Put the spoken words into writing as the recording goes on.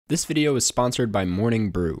This video is sponsored by Morning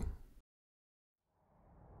Brew.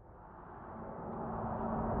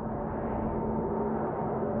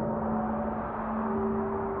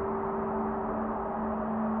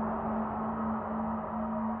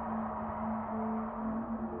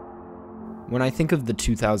 When I think of the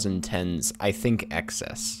 2010s, I think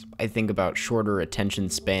excess. I think about shorter attention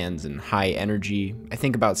spans and high energy. I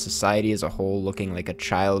think about society as a whole looking like a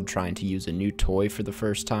child trying to use a new toy for the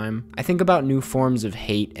first time. I think about new forms of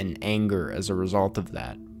hate and anger as a result of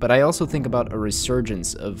that. But I also think about a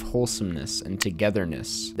resurgence of wholesomeness and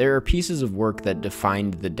togetherness. There are pieces of work that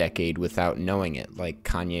defined the decade without knowing it, like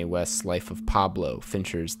Kanye West's Life of Pablo,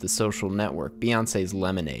 Fincher's The Social Network, Beyoncé's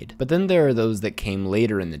Lemonade. But then there are those that came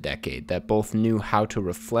later in the decade that both knew how to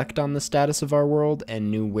reflect on the status of our world and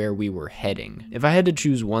knew where we were heading. If I had to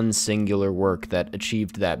choose one singular work that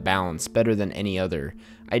achieved that balance better than any other,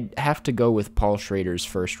 I'd have to go with Paul Schrader's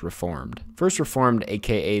First Reformed. First Reformed,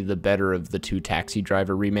 aka the better of the two Taxi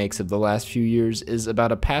Driver remakes of the last few years, is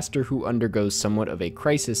about a pastor who undergoes somewhat of a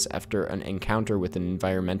crisis after an encounter with an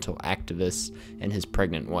environmental activist and his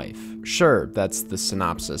pregnant wife. Sure, that's the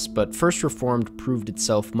synopsis, but First Reformed proved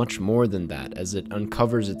itself much more than that, as it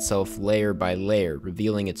uncovers itself layer by layer,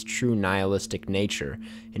 revealing its true nihilistic nature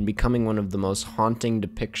and becoming one of the most haunting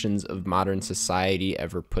depictions of modern society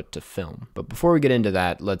ever put to film. But before we get into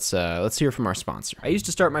that, let's hear from our sponsor. I used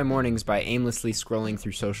to start my mornings by aimlessly scrolling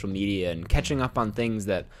through social media and catching up on things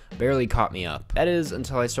that barely caught me up. That is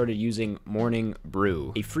until I started using Morning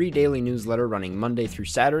Brew, a free daily newsletter running Monday through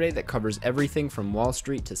Saturday that covers everything from Wall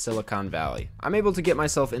Street to Silicon Valley. I'm able to get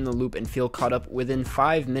myself in the loop and feel caught up within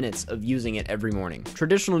 5 minutes of using it every morning.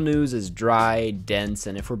 Traditional news is dry, dense,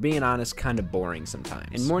 and if we're being honest, kind of boring sometimes.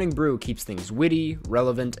 And Morning Brew keeps things witty,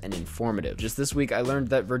 relevant, and informative. Just this week I learned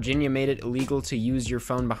that Virginia made it illegal to use your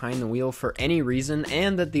phone behind the wheel for any reason,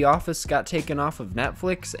 and that The Office got taken off of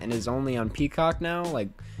Netflix and is only on Peacock now. Like,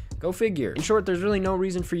 go figure. In short, there's really no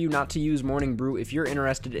reason for you not to use Morning Brew if you're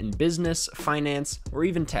interested in business, finance, or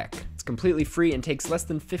even tech. It's completely free and takes less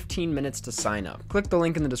than 15 minutes to sign up. Click the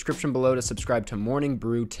link in the description below to subscribe to Morning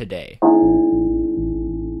Brew today.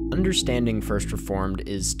 Understanding First Reformed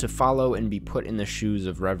is to follow and be put in the shoes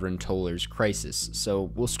of Reverend Toller's crisis,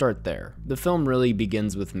 so we'll start there. The film really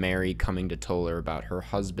begins with Mary coming to Toller about her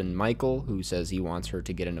husband Michael, who says he wants her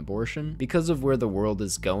to get an abortion. Because of where the world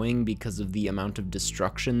is going, because of the amount of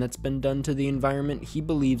destruction that's been done to the environment, he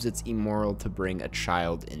believes it's immoral to bring a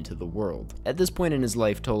child into the world. At this point in his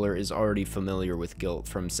life, Toller is already familiar with guilt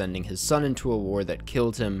from sending his son into a war that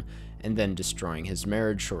killed him and then destroying his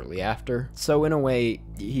marriage shortly after. So in a way,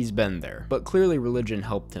 he's been there. But clearly religion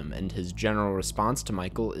helped him, and his general response to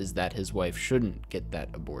Michael is that his wife shouldn't get that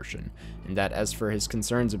abortion, and that as for his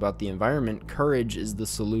concerns about the environment, courage is the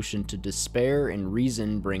solution to despair and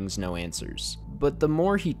reason brings no answers. But the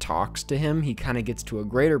more he talks to him, he kind of gets to a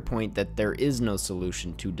greater point that there is no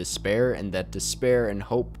solution to despair, and that despair and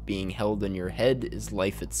hope being held in your head is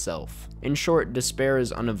life itself. In short, despair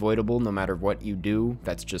is unavoidable no matter what you do,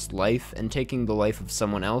 that's just life, and taking the life of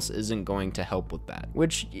someone else isn't going to help with that.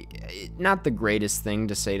 Which, not the greatest thing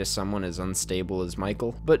to say to someone as unstable as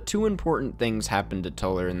Michael, but two important things happen to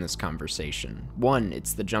Toller in this conversation. One,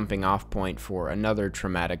 it's the jumping off point for another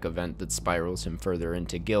traumatic event that spirals him further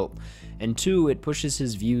into guilt, and two, it pushes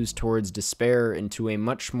his views towards despair into a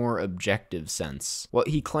much more objective sense. What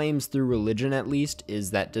he claims through religion, at least,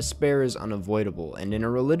 is that despair is unavoidable, and in a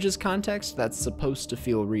religious context, that's supposed to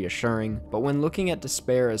feel reassuring, but when looking at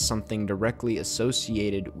despair as something directly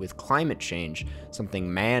associated with climate change,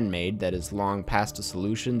 something man-made that is long past a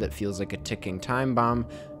solution that feels like a ticking time bomb,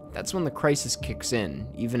 that's when the crisis kicks in,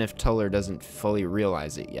 even if Toller doesn't fully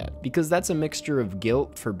realize it yet. Because that's a mixture of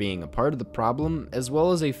guilt for being a part of the problem, as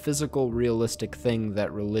well as a physical, realistic thing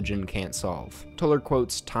that religion can't solve. Toller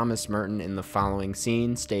quotes Thomas Merton in the following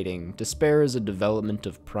scene, stating, "Despair is a development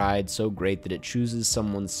of pride so great that it chooses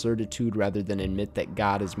someone's certitude rather than admit that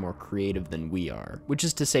God is more creative than we are." Which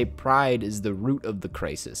is to say, pride is the root of the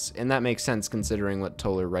crisis, and that makes sense considering what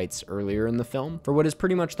Toller writes earlier in the film. For what is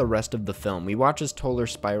pretty much the rest of the film, we watch as Toller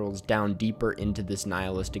spirals down deeper into this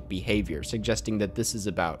nihilistic behavior, suggesting that this is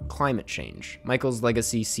about climate change. Michael's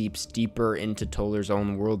legacy seeps deeper into Toller's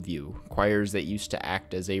own worldview. Choirs that used to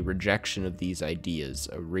act as a rejection of these ideas,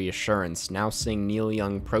 a reassurance, now sing Neil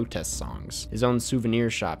Young protest songs. His own souvenir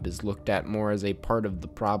shop is looked at more as a part of the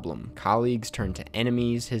problem. Colleagues turn to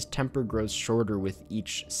enemies, his temper grows shorter with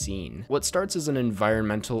each scene. What starts as an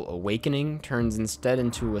environmental awakening turns instead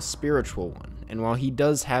into a spiritual one, and while he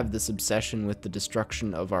does have this obsession with the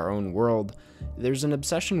destruction of our own world, there's an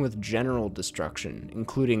obsession with general destruction,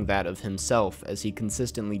 including that of himself as he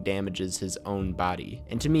consistently damages his own body.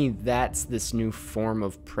 And to me, that's this new form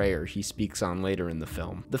of prayer he speaks on later in the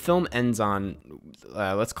film. The film ends on,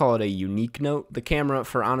 let's call it a unique note. The camera,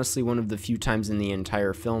 for honestly one of the few times in the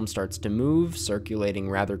entire film, starts to move,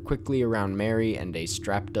 circulating rather quickly around Mary and a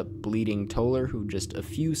strapped-up bleeding Toller who just a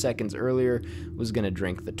few seconds earlier was gonna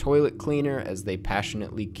drink the toilet cleaner as they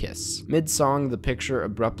passionately kiss. Mid-song, the picture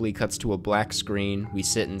abruptly cuts to a black screen, we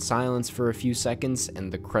sit in silence for a few seconds,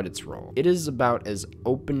 and the credits roll. It is about as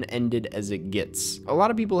open-ended as it gets. A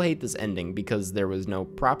lot of people hate this ending because there was no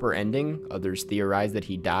proper ending. Others theorize that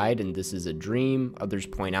he died and this is a dream. Others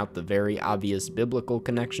point out the very obvious biblical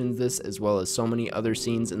connections this, as well as so many other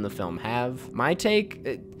scenes in the film have. My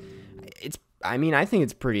take, I think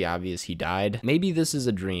it's pretty obvious he died. Maybe this is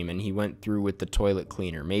a dream and he went through with the toilet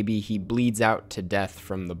cleaner. Maybe he bleeds out to death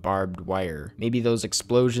from the barbed wire. Maybe those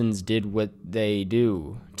explosions did what they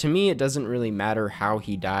do. To me, it doesn't really matter how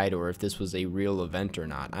he died or if this was a real event or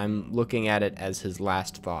not. I'm looking at it as his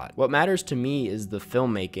last thought. What matters to me is the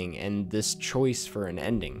filmmaking and this choice for an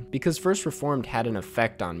ending. Because First Reformed had an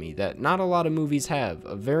effect on me that not a lot of movies have,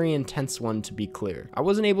 a very intense one to be clear. I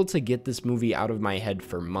wasn't able to get this movie out of my head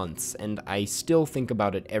for months, and I still think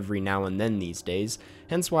about it every now and then these days,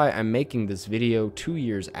 hence why I'm making this video 2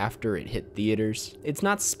 years after it hit theaters. It's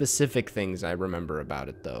not specific things I remember about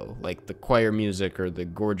it though, like the choir music or the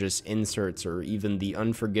gorgeous inserts or even the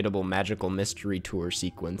unforgettable magical mystery tour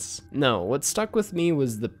sequence. No, what stuck with me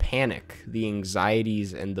was the panic, the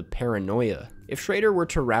anxieties, and the paranoia. If Schrader were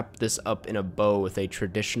to wrap this up in a bow with a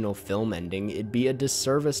traditional film ending, it'd be a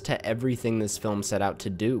disservice to everything this film set out to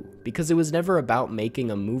do, because it was never about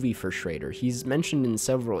making a movie for Schrader. He's mentioned in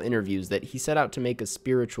several interviews that he set out to make a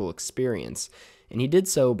spiritual experience, and he did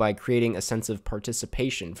so by creating a sense of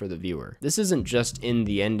participation for the viewer. This isn't just in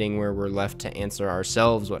the ending where we're left to answer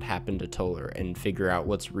ourselves what happened to Toller and figure out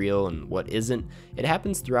what's real and what isn't. It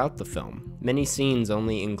happens throughout the film. Many scenes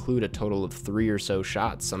only include a total of 3 or so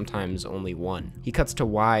shots, sometimes only 1. He cuts to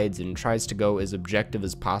wides and tries to go as objective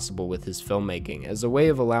as possible with his filmmaking as a way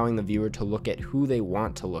of allowing the viewer to look at who they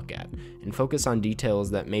want to look at and focus on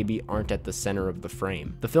details that maybe aren't at the center of the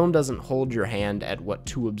frame. The film doesn't hold your hand at what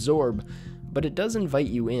to absorb, but it does invite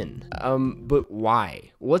you in. But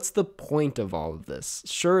why? What's the point of all of this?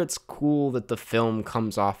 Sure, it's cool that the film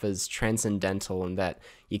comes off as transcendental and that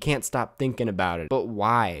you can't stop thinking about it, but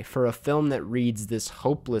why? For a film that reads this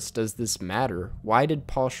hopeless, does this matter? Why did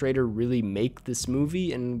Paul Schrader really make this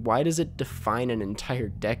movie, and why does it define an entire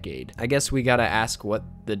decade? I guess we gotta ask what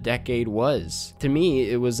the decade was. To me,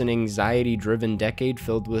 it was an anxiety-driven decade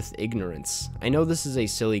filled with ignorance. I know this is a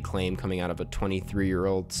silly claim coming out of a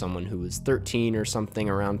 23-year-old, someone who was 13 or something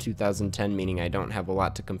around 2010, meaning I don't have a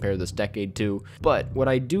lot to compare this decade to, but what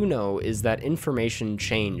I do know is that information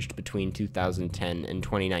changed between 2010 and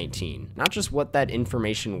 2019. Not just what that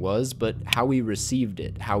information was, but how we received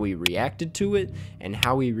it, how we reacted to it, and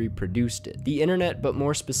how we reproduced it. The internet, but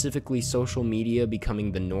more specifically social media,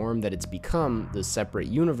 becoming the norm that it's become, the separate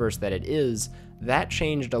universe that it is, that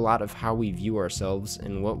changed a lot of how we view ourselves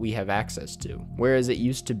and what we have access to. Whereas it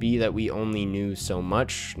used to be that we only knew so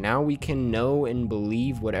much, now we can know and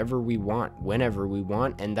believe whatever we want, whenever we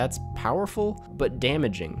want, and that's powerful, but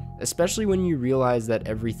damaging, especially when you realize that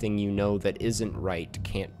everything you know that isn't right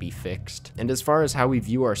can't be fixed. And as far as how we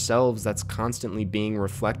view ourselves, that's constantly being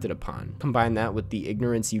reflected upon. Combine that with the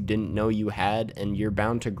ignorance you didn't know you had, and you're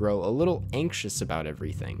bound to grow a little anxious about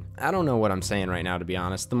everything. I don't know what I'm saying right now, to be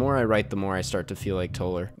honest. The more I write, the more I start to feel like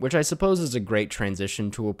Toller, which I suppose is a great transition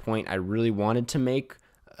to a point I really wanted to make,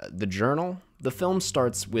 the journal. The film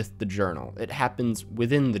starts with the journal. It happens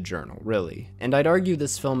within the journal, really. And I'd argue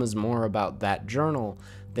this film is more about that journal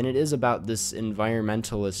than it is about this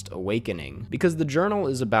environmentalist awakening, because the journal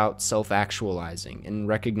is about self-actualizing and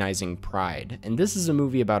recognizing pride, and this is a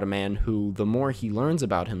movie about a man who, the more he learns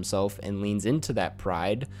about himself and leans into that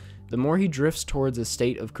pride, the more he drifts towards a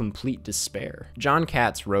state of complete despair. John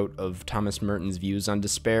Katz wrote of Thomas Merton's views on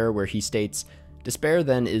despair, where he states, "Despair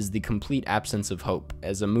then is the complete absence of hope.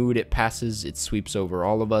 As a mood it passes, it sweeps over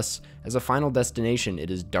all of us. As a final destination, it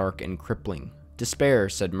is dark and crippling. Despair,"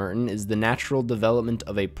 said Merton, "is the natural development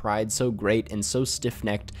of a pride so great and so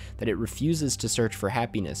stiff-necked that it refuses to search for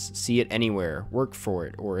happiness, see it anywhere, work for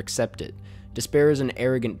it, or accept it. Despair is an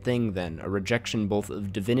arrogant thing, then, a rejection both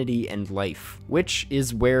of divinity and life," which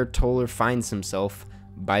is where Toller finds himself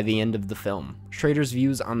by the end of the film. Schrader's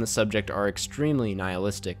views on the subject are extremely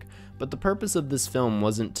nihilistic, but the purpose of this film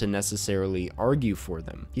wasn't to necessarily argue for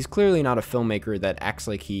them. He's clearly not a filmmaker that acts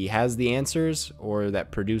like he has the answers or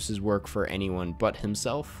that produces work for anyone but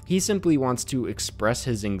himself. He simply wants to express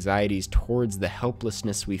his anxieties towards the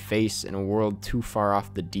helplessness we face in a world too far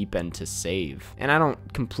off the deep end to save. And I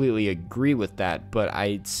don't completely agree with that, but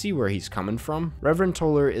I see where he's coming from. Reverend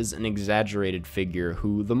Toller is an exaggerated figure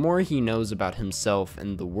who, the more he knows about himself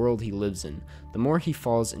and the world he lives in, the more he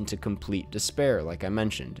falls into complete despair, like I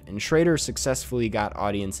mentioned. And Schrader successfully got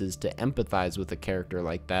audiences to empathize with a character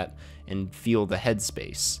like that and feel the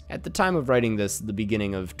headspace. At the time of writing this, the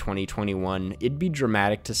beginning of 2021, it'd be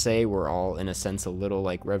dramatic to say we're all, in a sense, a little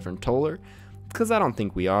like Reverend Toller, because I don't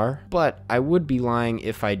think we are, but I would be lying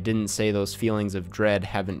if I didn't say those feelings of dread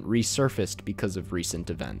haven't resurfaced because of recent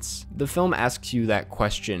events. The film asks you that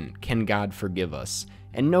question, can God forgive us?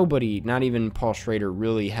 And nobody, not even Paul Schrader,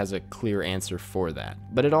 really has a clear answer for that.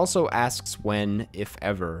 But it also asks when, if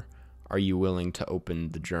ever, are you willing to open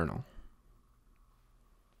the journal?